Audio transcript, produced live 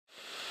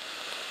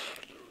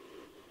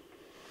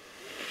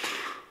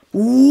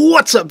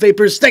What's up,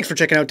 vapors? Thanks for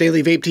checking out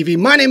Daily Vape TV.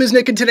 My name is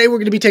Nick, and today we're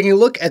going to be taking a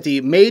look at the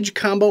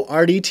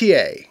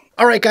Mage-Combo-rdta.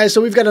 Alright guys, so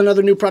we've got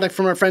another new product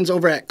from our friends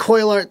over at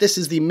CoilArt. This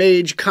is the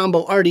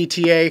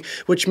Mage-Combo-rdta,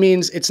 which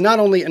means it's not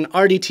only an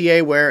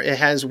RDTA where it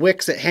has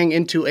wicks that hang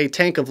into a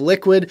tank of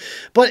liquid,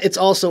 but it's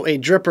also a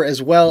dripper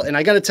as well. And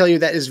I gotta tell you,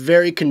 that is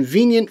very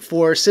convenient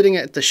for sitting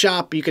at the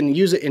shop. You can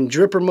use it in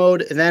dripper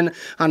mode, and then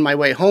on my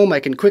way home I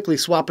can quickly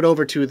swap it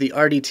over to the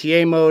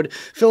RDTA mode,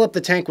 fill up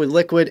the tank with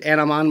liquid,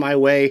 and I'm on my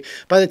way.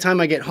 By the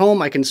time I get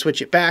home I can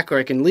switch it back, or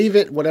I can leave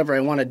it, whatever I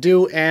want to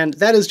do, and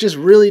that is just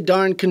really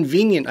darn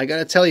convenient, I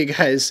gotta tell you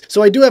guys.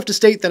 So I do have to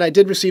state that I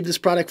did receive this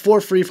product for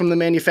free from the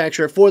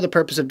manufacturer for the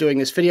purpose of doing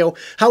this video.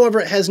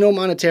 However, it has no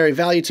monetary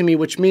value to me,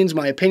 which means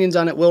my opinions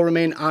on it will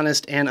remain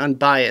honest and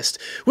unbiased.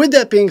 With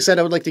that being said,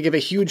 I would like to give a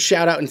huge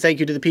shout out and thank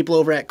you to the people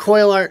over at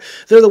CoilArt.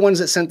 They're the ones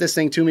that sent this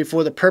thing to me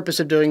for the purpose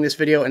of doing this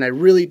video, and I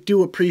really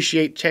do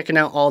appreciate checking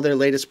out all their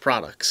latest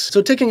products.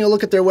 So taking a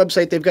look at their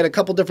website, they've got a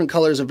couple different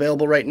colors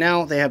available right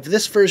now. They have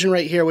this version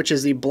right here, which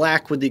is the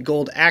black with the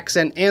gold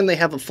accent, and they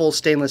have a full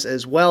stainless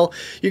as well.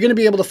 You're going to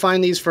be able to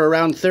find these for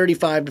around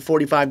 $35 to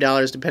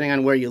 $45 depending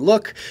on where you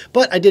look,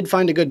 but I did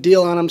find a good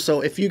deal on them,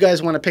 so if you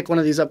guys want to pick one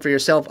of these up for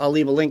yourself, I'll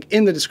leave a link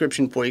in the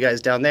description for you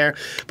guys down there.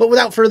 But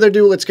without further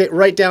ado, let's get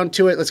right down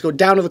to it. Let's go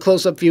down to the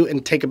close-up view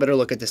and take a better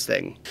look at this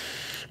thing.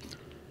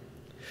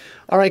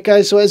 Alright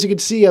guys, so as you can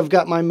see, I've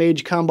got my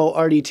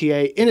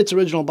Mage-Combo-rdta in its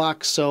original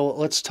box, so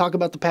let's talk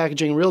about the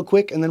packaging real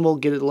quick and then we'll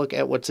get a look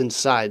at what's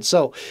inside.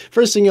 So,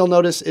 first thing you'll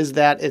notice is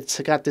that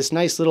it's got this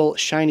nice little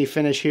shiny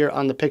finish here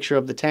on the picture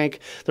of the tank.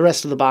 The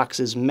rest of the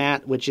box is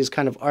matte, which is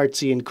kind of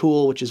artsy and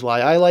cool, which is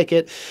why I like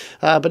it.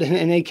 But in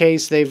any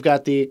case, they've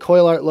got the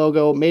CoilArt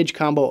logo,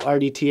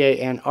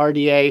 Mage-Combo-rdta, and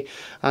RDA.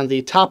 On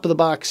the top of the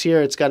box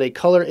here, it's got a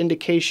color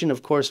indication.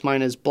 Of course,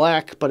 mine is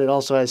black, but it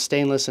also has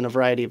stainless and a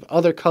variety of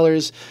other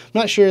colors.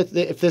 I'm not sure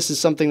if this is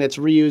something that's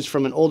reused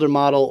from an older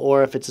model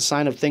or if it's a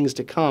sign of things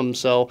to come,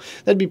 so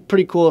that'd be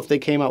pretty cool if they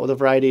came out with a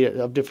variety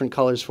of different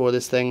colors for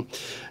this thing.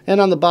 And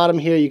on the bottom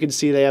here you can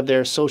see they have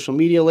their social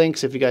media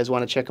links if you guys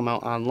want to check them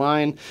out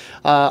online.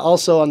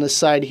 Also on this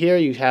side here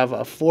you have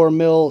a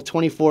 4mm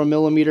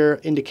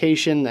 24mm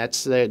indication,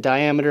 that's the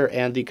diameter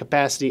and the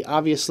capacity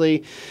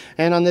obviously.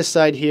 And on this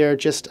side here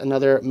just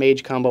another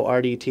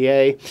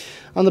Mage-Combo-rdta.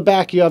 On the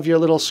back you have your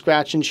little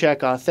scratch and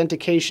check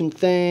authentication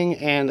thing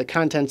and the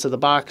contents of the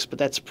box, but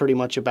that's pretty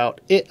much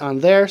about it on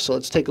there. So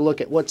let's take a look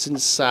at what's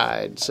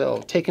inside.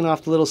 So taking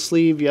off the little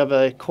sleeve, you have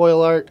a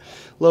CoilArt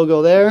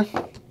logo there.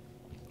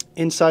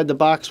 Inside the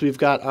box we've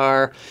got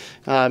our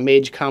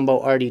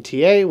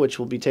Mage-Combo-rdta, which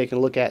we'll be taking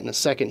a look at in a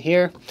second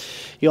here.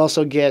 You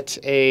also get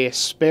a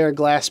spare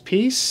glass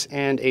piece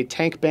and a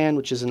tank band,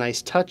 which is a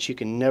nice touch. You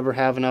can never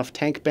have enough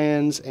tank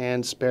bands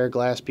and spare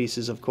glass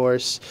pieces, of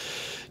course.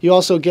 You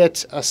also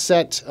get a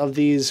set of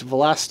these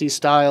velocity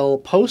style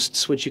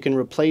posts, which you can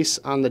replace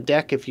on the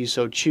deck if you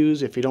so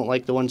choose. If you don't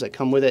like the ones that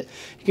come with it,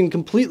 you can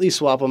completely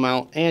swap them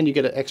out, and you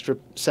get an extra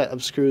set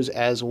of screws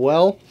as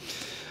well.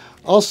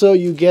 Also,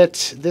 you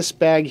get this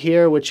bag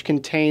here, which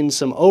contains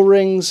some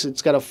O-rings.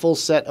 It's got a full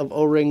set of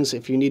O-rings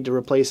if you need to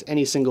replace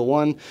any single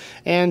one,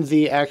 and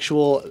the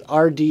actual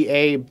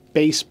RDA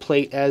base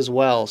plate as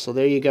well. So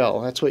there you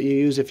go. That's what you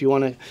use if you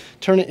want to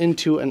turn it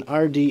into an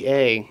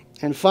RDA.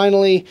 And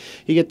finally,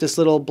 you get this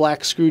little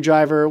black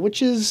screwdriver,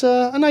 which is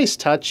a nice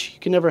touch. You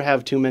can never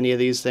have too many of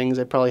these things.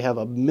 I probably have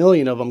a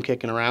million of them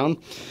kicking around.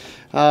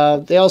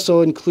 They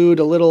also include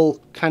a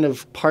little kind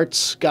of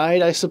parts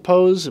guide, I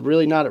suppose.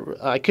 Really not,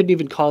 I couldn't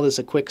even call this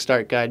a quick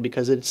start guide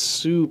because it's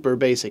super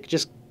basic.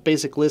 Just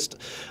basic list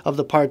of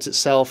the parts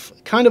itself.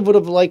 Kind of would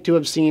have liked to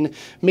have seen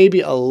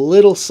maybe a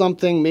little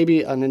something,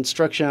 maybe an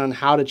instruction on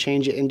how to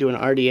change it into an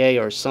RDA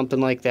or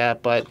something like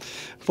that, but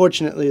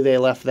fortunately they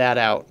left that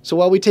out. So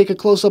while we take a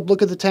close-up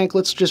look at the tank,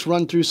 let's just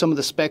run through some of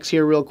the specs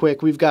here real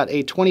quick. We've got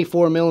a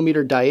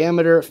 24mm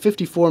diameter,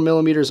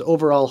 54mm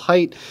overall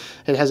height.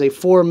 It has a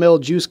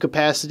 4mm juice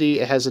capacity.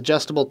 It has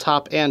adjustable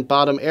top and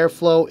bottom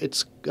airflow.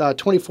 It's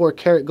 24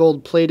 karat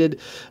gold plated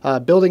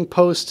building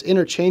posts,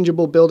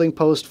 interchangeable building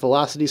post,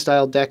 velocity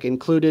style deck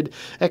included.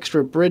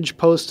 Extra bridge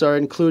posts are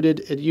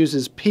included. It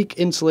uses peak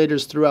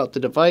insulators throughout the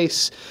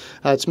device.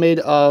 It's made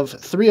of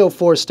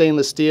 304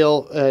 stainless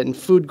steel and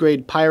food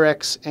grade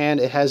Pyrex, and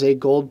it has a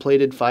gold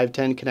plated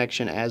 510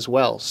 connection as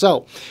well.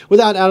 So with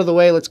that out of the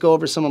way, let's go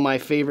over some of my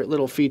favorite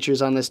little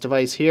features on this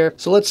device here.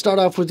 So let's start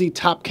off with the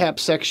top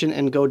cap section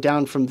and go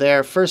down from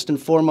there. First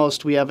and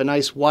foremost, we have a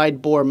nice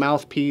wide bore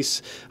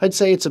mouthpiece. I'd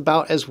say it's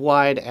about as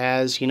wide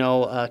as, you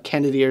know, a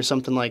Kennedy or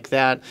something like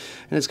that.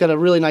 And it's got a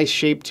really nice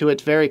shape to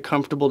it, very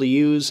comfortable to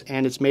use,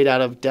 and it's made out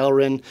of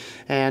Delrin,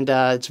 and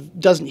it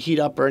doesn't heat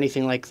up or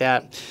anything like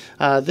that.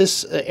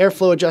 This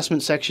airflow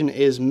adjustment section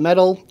is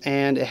metal,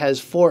 and it has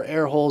 4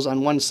 air holes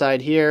on one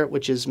side here,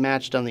 which is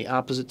matched on the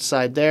opposite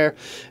side there.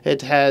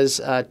 It has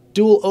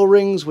dual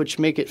O-rings, which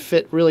make it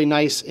fit really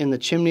nice in the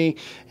chimney,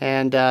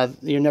 and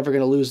you're never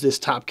going to lose this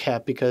top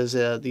cap because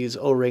these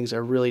O-rings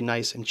are really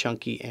nice and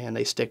chunky, and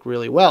they stick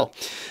really well.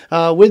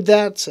 With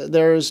that,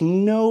 there's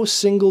no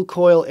single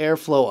coil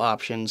airflow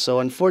option. So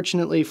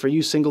unfortunately for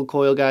you single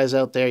coil guys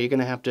out there, you're going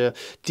to have to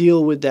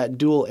deal with that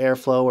dual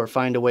airflow or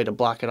find a way to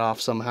block it off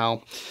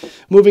somehow.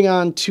 Moving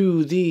on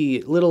to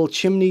the little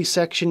chimney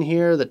section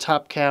here, the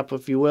top cap,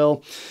 if you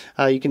will.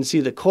 You can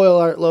see the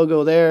CoilArt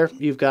logo there.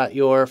 You've got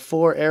your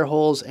 4 air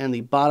holes and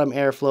the bottom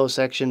airflow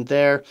section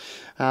there.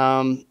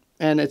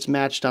 And it's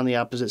matched on the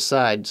opposite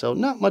side. So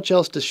not much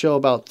else to show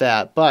about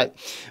that. But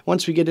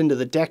once we get into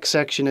the deck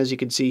section, as you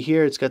can see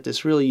here, it's got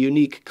this really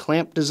unique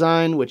clamp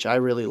design, which I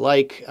really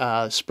like.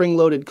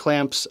 Spring-loaded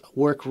clamps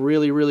work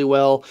really, really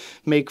well,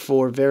 make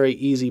for very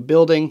easy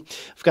building.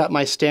 I've got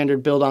my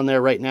standard build on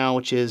there right now,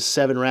 which is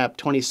 7-wrap,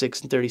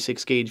 26 and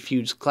 36 gauge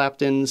fused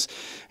Claptons.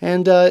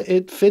 And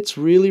it fits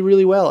really,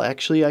 really well.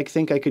 Actually, I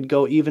think I could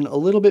go even a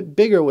little bit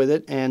bigger with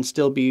it and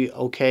still be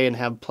okay and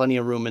have plenty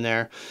of room in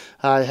there.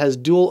 It has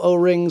dual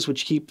O-rings,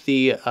 which keep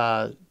the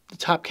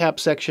top cap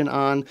section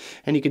on,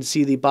 and you can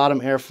see the bottom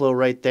airflow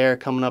right there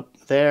coming up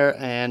there,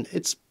 and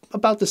it's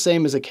about the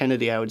same as a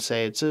Kennedy, I would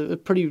say. It's a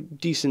pretty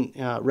decent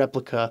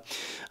replica.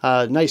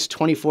 Nice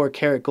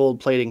 24-karat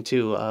gold plating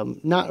too.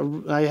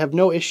 I have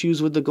no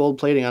issues with the gold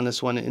plating on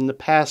this one. In the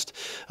past,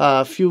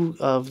 a few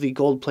of the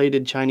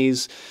gold-plated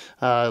Chinese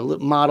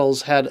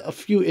models had a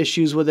few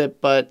issues with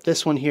it, but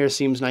this one here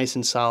seems nice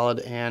and solid,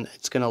 and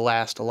it's going to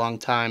last a long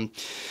time.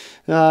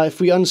 If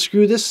we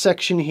unscrew this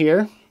section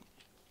here,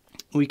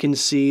 we can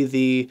see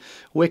the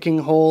wicking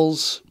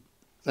holes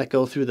that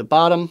go through the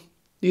bottom.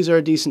 These are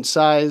a decent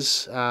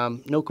size,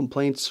 no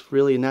complaints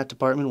really in that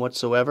department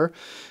whatsoever.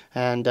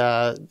 And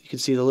you can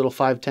see the little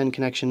 510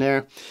 connection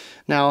there.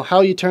 Now, how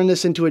you turn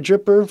this into a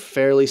dripper,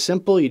 fairly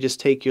simple. You just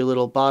take your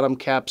little bottom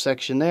cap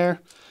section there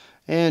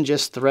and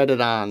just thread it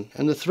on.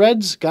 And the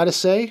threads, gotta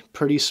say,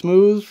 pretty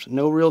smooth,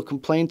 no real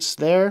complaints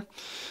there.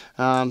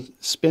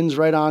 Spins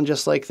right on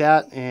just like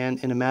that,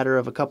 and in a matter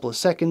of a couple of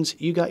seconds,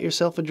 you got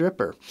yourself a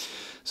dripper.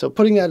 So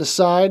putting that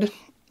aside,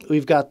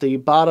 we've got the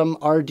bottom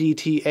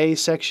RDTA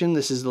section.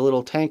 This is the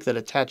little tank that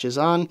attaches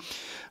on.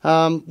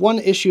 One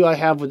issue I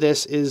have with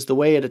this is the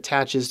way it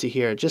attaches to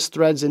here. It just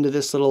threads into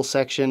this little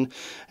section,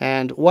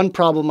 and one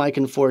problem I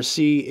can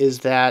foresee is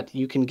that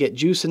you can get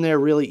juice in there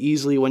really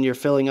easily when you're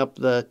filling up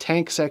the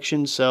tank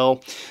section, so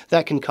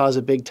that can cause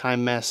a big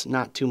time mess.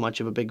 Not too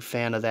much of a big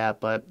fan of that,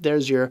 but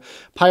there's your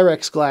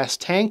Pyrex glass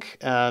tank.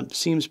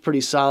 Seems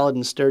pretty solid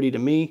and sturdy to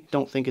me.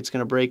 Don't think it's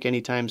going to break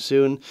anytime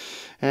soon.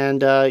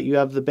 And you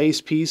have the base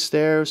piece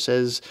there,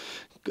 says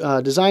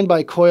designed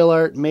by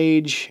CoilArt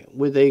Mage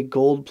with a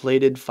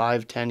gold-plated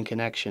 510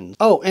 connection.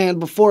 Oh, and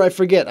before I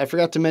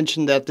forgot to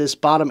mention that this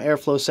bottom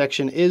airflow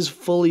section is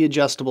fully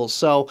adjustable,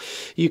 so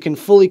you can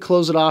fully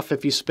close it off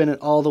if you spin it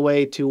all the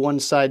way to one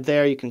side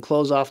there. You can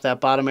close off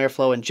that bottom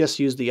airflow and just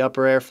use the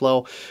upper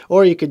airflow,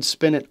 or you could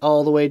spin it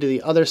all the way to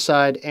the other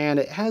side, and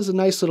it has a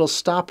nice little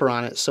stopper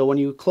on it, so when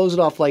you close it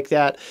off like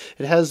that,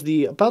 it has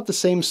about the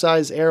same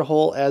size air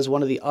hole as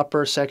one of the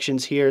upper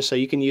sections here, so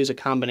you can use a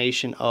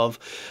combination of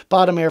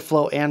bottom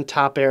airflow and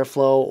top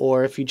airflow,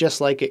 or if you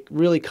just like it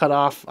really cut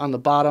off on the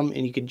bottom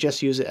and you could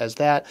just use it as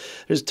that.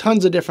 There's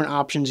tons of different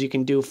options you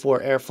can do for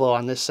airflow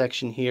on this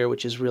section here,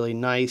 which is really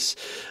nice.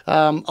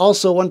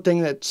 Also, one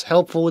thing that's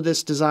helpful with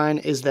this design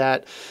is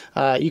that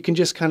you can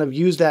just kind of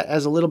use that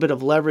as a little bit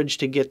of leverage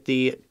to get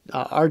the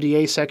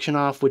RDA section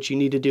off, which you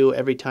need to do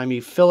every time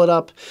you fill it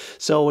up.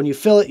 So when you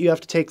fill it, you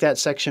have to take that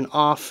section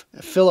off,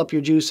 fill up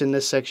your juice in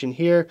this section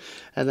here,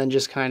 and then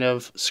just kind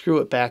of screw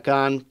it back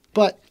on.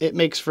 But it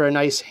makes for a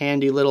nice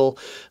handy little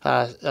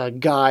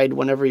guide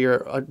whenever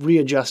you're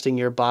readjusting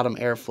your bottom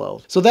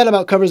airflow. So that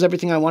about covers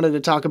everything I wanted to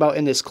talk about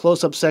in this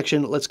close-up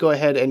section. Let's go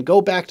ahead and go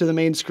back to the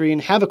main screen,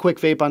 have a quick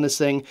vape on this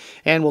thing,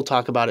 and we'll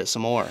talk about it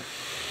some more.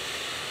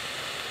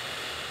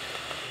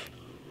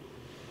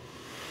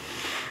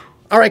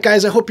 Alright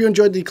guys, I hope you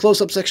enjoyed the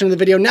close-up section of the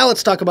video. Now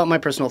let's talk about my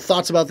personal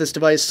thoughts about this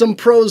device, some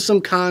pros, some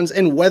cons,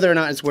 and whether or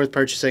not it's worth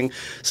purchasing.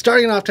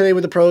 Starting off today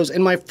with the pros,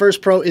 and my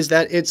first pro is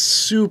that it's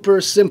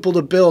super simple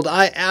to build.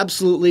 I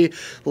absolutely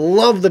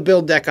love the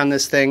build deck on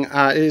this thing.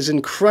 It is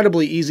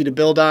incredibly easy to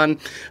build on.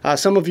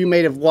 Some of you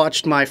may have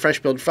watched my Fresh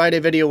Build Friday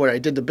video where I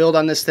did the build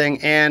on this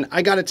thing, and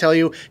I gotta tell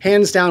you,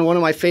 hands down, one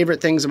of my favorite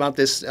things about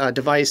this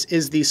device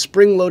is the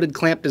spring-loaded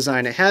clamp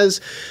design. It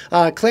has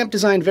clamp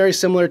design very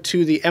similar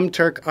to the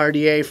M-Turk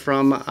RDA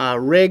from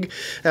Rig,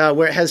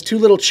 where it has two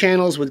little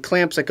channels with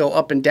clamps that go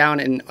up and down,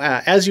 and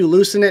as you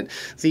loosen it,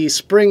 the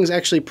springs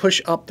actually push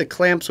up the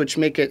clamps, which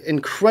make it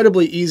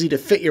incredibly easy to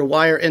fit your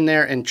wire in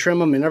there and trim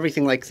them and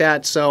everything like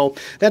that. So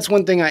that's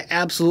one thing I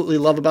absolutely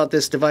love about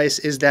this device,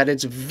 is that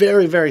it's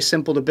very, very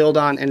simple to build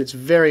on and it's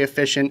very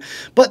efficient.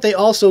 But they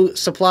also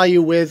supply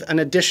you with an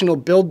additional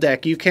build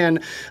deck. You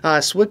can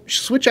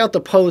switch out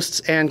the posts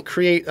and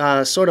create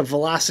a sort of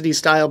velocity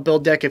style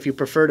build deck if you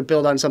prefer to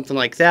build on something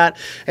like that,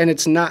 and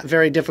it's not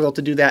very difficult able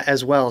to do that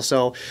as well.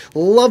 So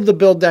love the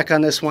build deck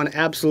on this one.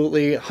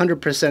 Absolutely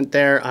 100%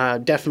 there.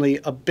 Definitely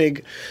a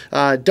big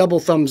double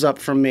thumbs up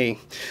from me.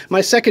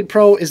 My second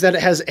pro is that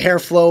it has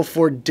airflow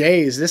for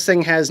days. This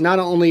thing has not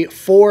only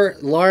 4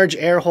 large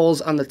air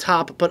holes on the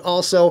top, but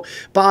also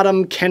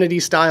bottom Kennedy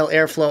style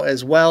airflow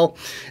as well.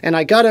 And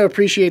I gotta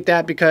appreciate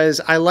that because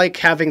I like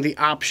having the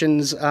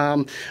options.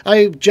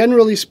 I,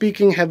 generally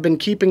speaking, have been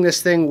keeping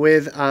this thing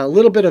with a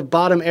little bit of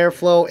bottom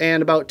airflow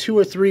and about 2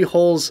 or 3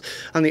 holes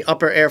on the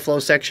upper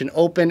airflow section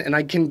open, and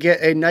I can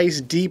get a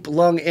nice deep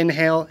lung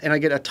inhale, and I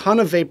get a ton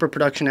of vapor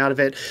production out of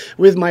it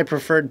with my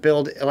preferred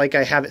build like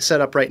I have it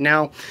set up right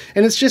now.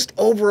 And it's just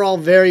overall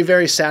very,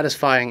 very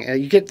satisfying.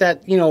 You get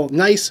that, you know,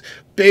 nice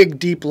big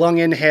deep lung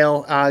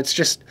inhale. It's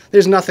just,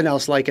 there's nothing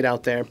else like it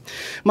out there.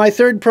 My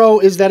third pro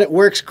is that it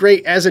works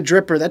great as a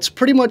dripper. That's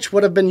pretty much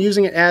what I've been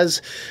using it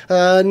as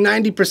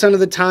 90% of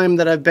the time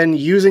that I've been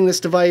using this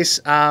device.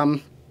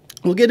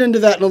 We'll get into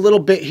that in a little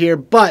bit here,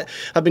 but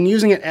I've been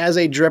using it as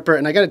a dripper,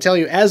 and I gotta tell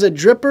you, as a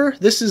dripper,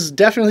 this has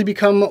definitely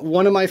become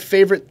one of my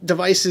favorite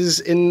devices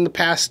in the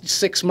past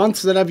 6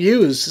 months that I've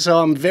used, so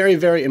I'm very,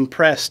 very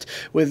impressed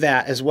with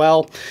that as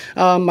well.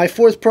 My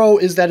fourth pro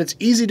is that it's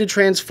easy to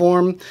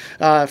transform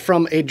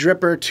from a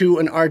dripper to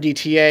an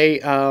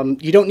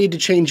RDTA. You don't need to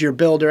change your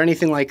build or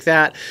anything like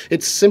that.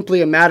 It's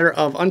simply a matter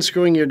of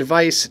unscrewing your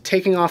device,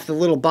 taking off the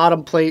little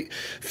bottom plate,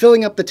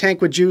 filling up the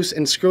tank with juice,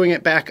 and screwing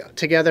it back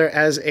together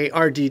as a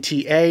RDTA.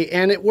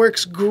 And it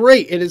works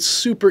great. It is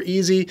super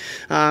easy.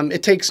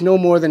 It takes no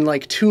more than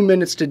like 2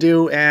 minutes to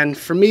do, and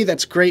for me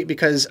that's great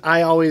because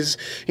I always,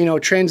 you know,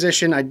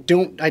 transition. I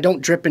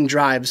don't drip and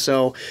drive.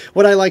 So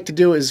what I like to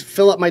do is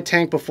fill up my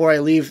tank before I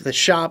leave the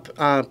shop,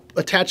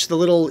 attach the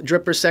little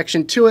dripper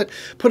section to it,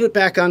 put it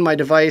back on my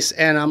device,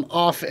 and I'm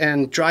off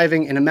and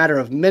driving in a matter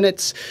of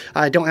minutes.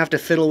 I don't have to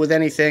fiddle with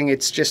anything.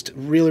 It's just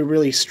really,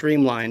 really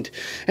streamlined.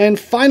 And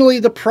finally,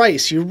 the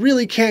price. You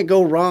really can't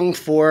go wrong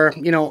for,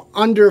 you know,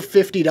 under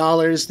 $50.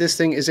 This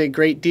thing is a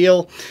great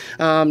deal.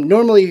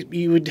 Normally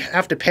you would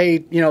have to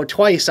pay, you know,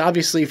 twice,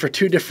 obviously, for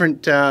two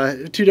different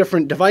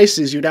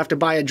devices. You'd have to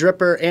buy a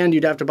dripper and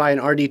you'd have to buy an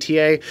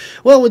RDTA.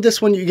 Well, with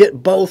this one you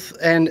get both,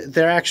 and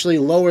they're actually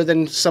lower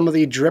than some of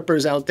the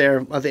drippers out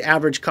there, the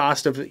average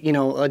cost of, you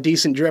know, a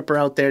decent dripper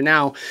out there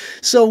now.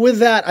 So with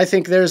that, I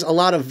think there's a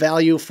lot of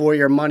value for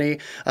your money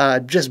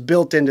just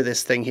built into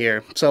this thing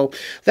here. So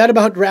that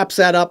about wraps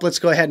that up. Let's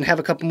go ahead and have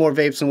a couple more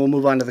vapes and we'll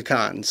move on to the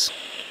cons.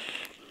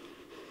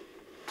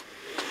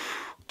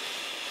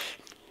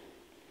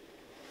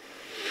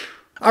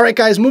 Alright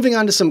guys, moving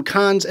on to some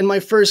cons, and my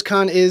first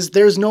con is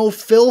there's no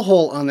fill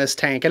hole on this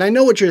tank. And I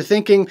know what you're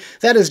thinking,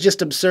 that is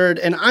just absurd,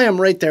 and I am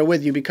right there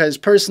with you because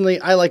personally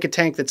I like a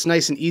tank that's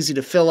nice and easy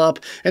to fill up,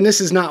 and this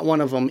is not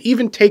one of them.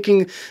 Even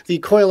taking the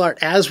CoilArt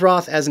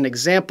Azeroth as an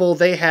example,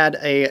 they had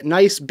a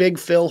nice big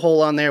fill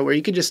hole on there where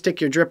you could just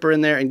stick your dripper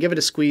in there and give it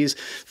a squeeze,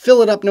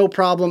 fill it up no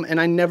problem, and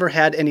I never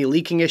had any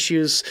leaking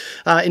issues.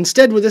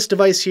 Instead with this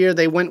device here,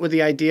 they went with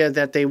the idea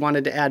that they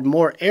wanted to add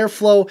more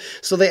airflow,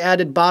 so they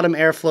added bottom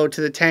airflow to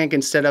the tank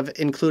instead of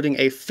including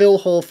a fill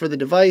hole for the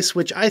device,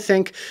 which I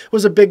think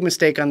was a big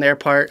mistake on their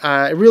part.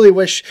 I really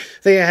wish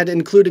they had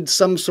included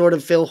some sort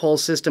of fill hole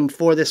system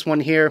for this one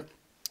here.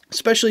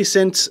 Especially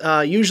since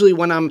usually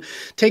when I'm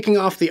taking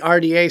off the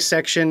RDA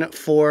section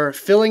for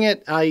filling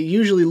it, I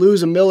usually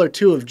lose a mil or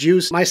two of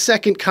juice. My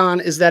second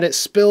con is that it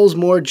spills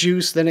more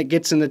juice than it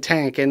gets in the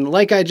tank. And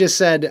like I just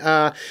said,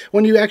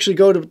 when you actually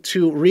go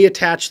to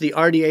reattach the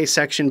RDA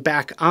section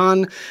back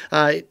on,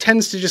 it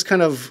tends to just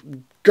kind of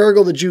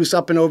gurgle the juice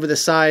up and over the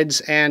sides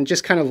and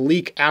just kind of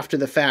leak after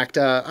the fact.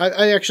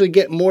 I actually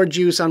get more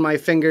juice on my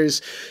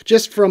fingers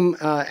just from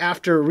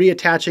after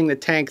reattaching the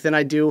tank than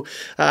I do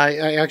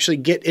I actually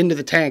get into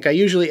the tank. I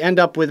usually end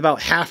up with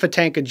about half a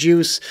tank of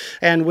juice,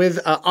 and with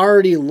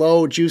already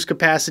low juice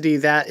capacity,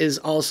 that is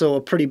also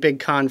a pretty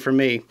big con for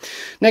me.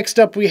 Next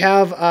up we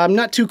have, I'm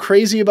not too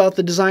crazy about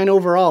the design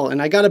overall,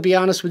 and I gotta be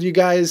honest with you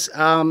guys,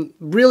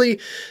 really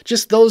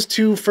just those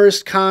two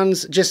first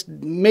cons just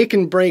make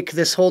and break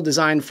this whole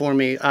design for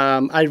me.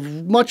 I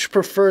much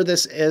prefer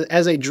this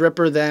as a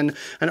dripper than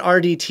an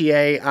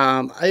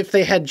RDTA. If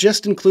they had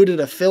just included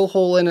a fill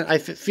hole in it, I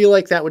feel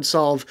like that would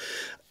solve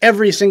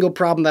every single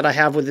problem that I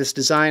have with this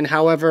design.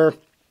 However,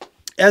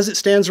 as it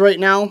stands right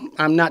now,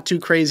 I'm not too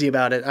crazy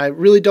about it. I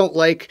really don't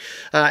like,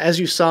 as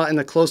you saw in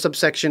the close-up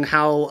section,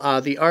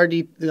 how the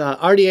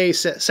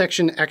RDA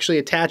section actually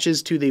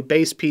attaches to the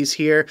base piece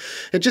here.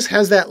 It just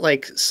has that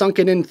like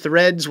sunken in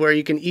threads where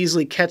you can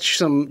easily catch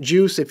some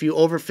juice if you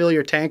overfill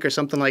your tank or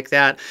something like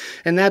that.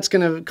 And that's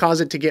going to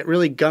cause it to get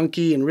really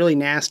gunky and really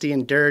nasty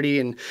and dirty,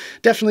 and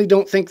definitely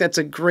don't think that's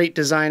a great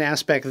design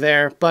aspect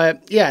there.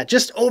 But yeah,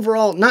 just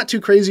overall, not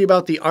too crazy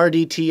about the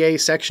RDTA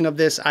section of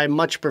this. I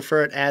much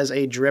prefer it as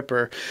a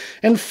dripper.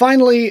 And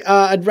finally,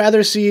 I'd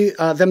rather see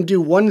them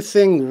do one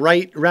thing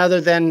right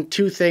rather than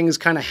two things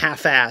kind of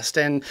half-assed.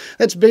 And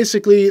that's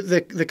basically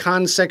the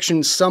cons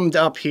section summed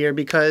up here,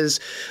 because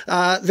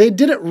they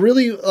did it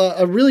really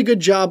a really good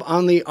job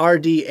on the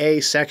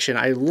RDA section.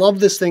 I love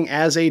this thing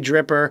as a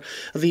dripper.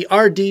 The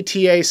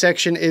RDTA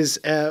section is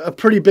a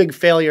pretty big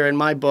failure in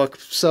my book.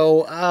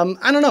 So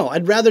I don't know.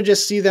 I'd rather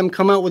just see them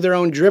come out with their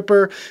own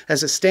dripper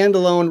as a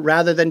standalone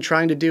rather than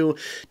trying to do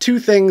two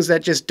things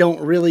that just don't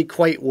really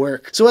quite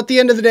work. So at the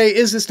end of the day,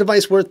 is this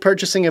device worth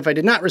purchasing if I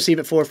did not receive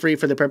it for free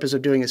for the purpose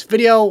of doing this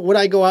video? Would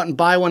I go out and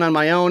buy one on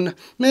my own?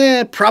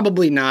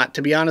 Probably not,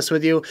 to be honest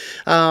with you.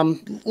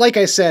 Like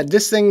I said,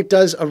 this thing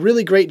does a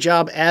really great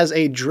job as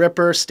a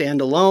dripper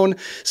standalone.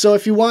 So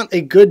if you want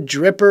a good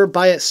dripper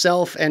by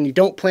itself and you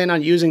don't plan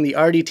on using the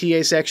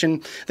RDTA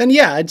section, then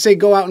yeah, I'd say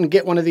go out and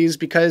get one of these,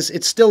 because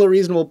it's still a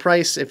reasonable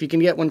price. If you can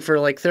get one for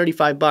like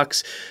 35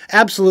 bucks,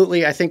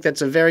 absolutely, I think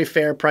that's a very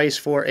fair price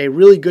for a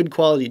really good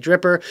quality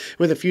dripper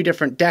with a few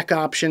different deck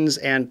options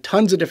and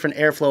tons of different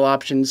airflow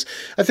options.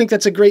 I think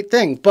that's a great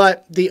thing,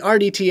 but the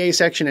RDTA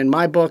section in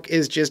my book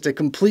is just a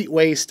complete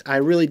waste. I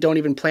really don't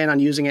even plan on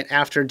using it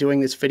after doing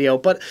this video,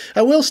 but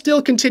I will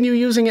still continue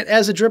using it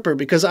as a dripper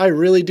because I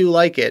really do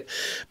like it.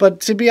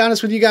 But to be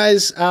honest with you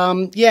guys,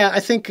 yeah, I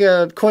think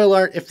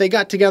CoilArt, if they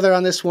got together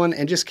on this one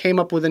and just came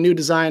up with a new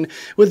design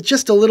with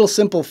just a little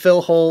simple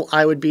fill hole,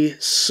 I would be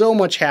so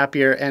much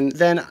happier, and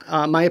then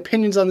my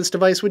opinions on this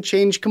device would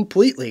change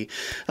completely.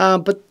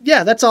 But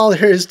yeah, that's all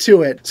there is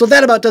to it. So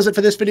that about does it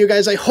for this video,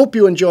 guys. I hope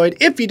you enjoyed.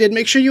 If you did,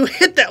 make sure you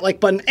hit that like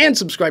button and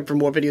subscribe for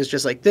more videos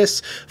just like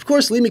this. Of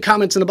course, leave me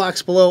comments in the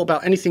box below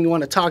about anything you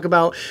want to talk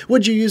about.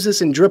 Would you use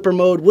this in dripper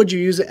mode? Would you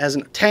use it as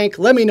a tank?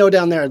 Let me know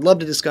down there. I'd love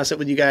to discuss it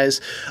with you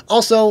guys.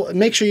 Also,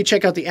 make sure you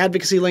check out the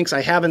advocacy links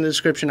I have in the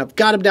description. I've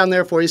got them down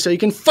there for you so you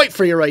can fight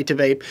for your right to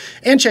vape.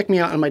 And check me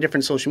out on my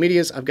different social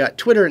medias. I've got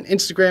Twitter and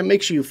Instagram.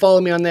 Make sure you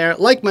follow me on there.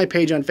 Like my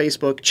page on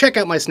Facebook. Check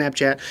out my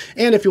Snapchat.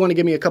 And if you want to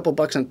give me a couple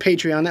bucks on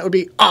Patreon, that would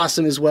be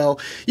awesome as well.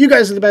 You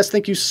guys are the best.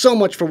 Thank you so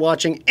much for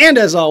watching. And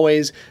as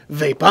always,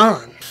 vape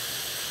on.